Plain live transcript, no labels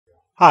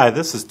Hi,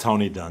 this is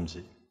Tony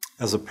Dungy.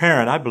 As a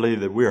parent, I believe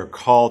that we are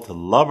called to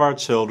love our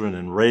children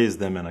and raise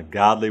them in a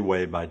godly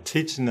way by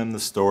teaching them the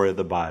story of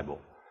the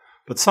Bible.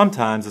 But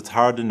sometimes it's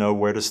hard to know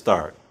where to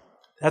start.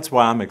 That's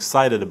why I'm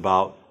excited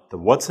about the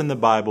What's in the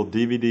Bible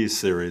DVD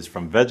series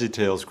from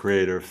VeggieTales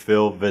creator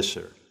Phil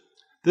Vischer.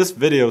 This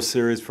video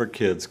series for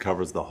kids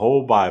covers the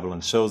whole Bible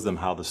and shows them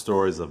how the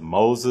stories of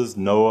Moses,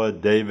 Noah,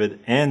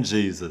 David, and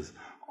Jesus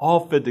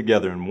all fit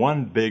together in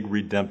one big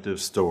redemptive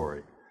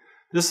story.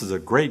 This is a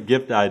great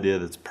gift idea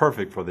that's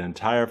perfect for the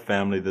entire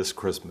family this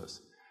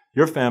Christmas.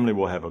 Your family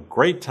will have a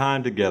great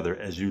time together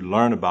as you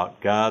learn about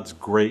God's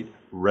great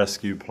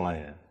rescue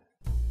plan.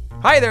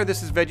 Hi there,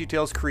 this is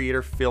VeggieTales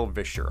creator Phil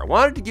Vischer. I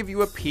wanted to give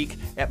you a peek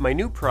at my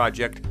new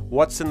project,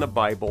 What's in the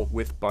Bible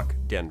with Buck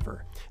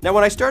Denver. Now,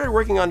 when I started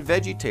working on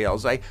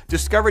VeggieTales, I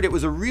discovered it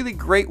was a really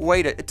great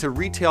way to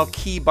retell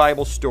key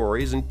Bible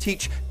stories and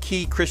teach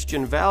key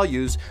Christian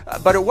values,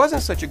 but it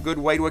wasn't such a good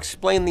way to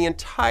explain the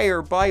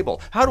entire Bible.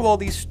 How do all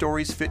these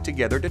stories fit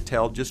together to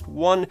tell just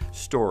one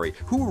story?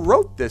 Who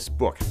wrote this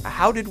book?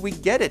 How did we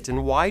get it?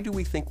 And why do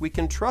we think we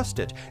can trust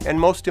it? And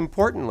most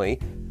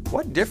importantly,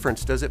 what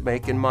difference does it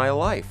make in my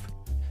life?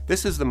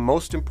 This is the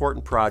most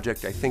important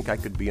project I think I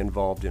could be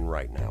involved in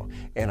right now,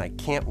 and I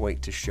can't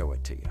wait to show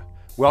it to you.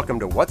 Welcome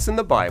to What's in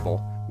the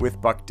Bible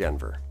with Buck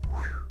Denver.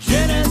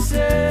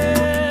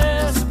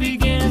 Genesis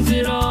begins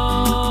it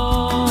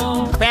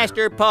all.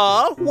 Pastor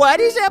Paul, what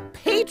is a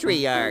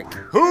patriarch?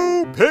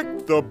 Who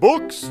picked the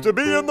books to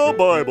be in the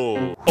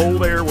Bible? Oh,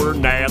 there were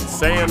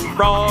gnats and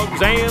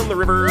frogs, and the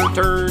river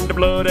turned to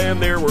blood,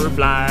 and there were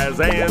flies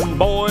and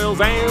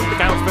boils, and the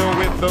cows fell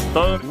with the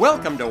thud.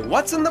 Welcome to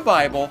What's in the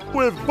Bible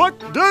With Buck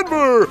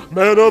Denver,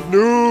 man of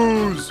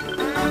news.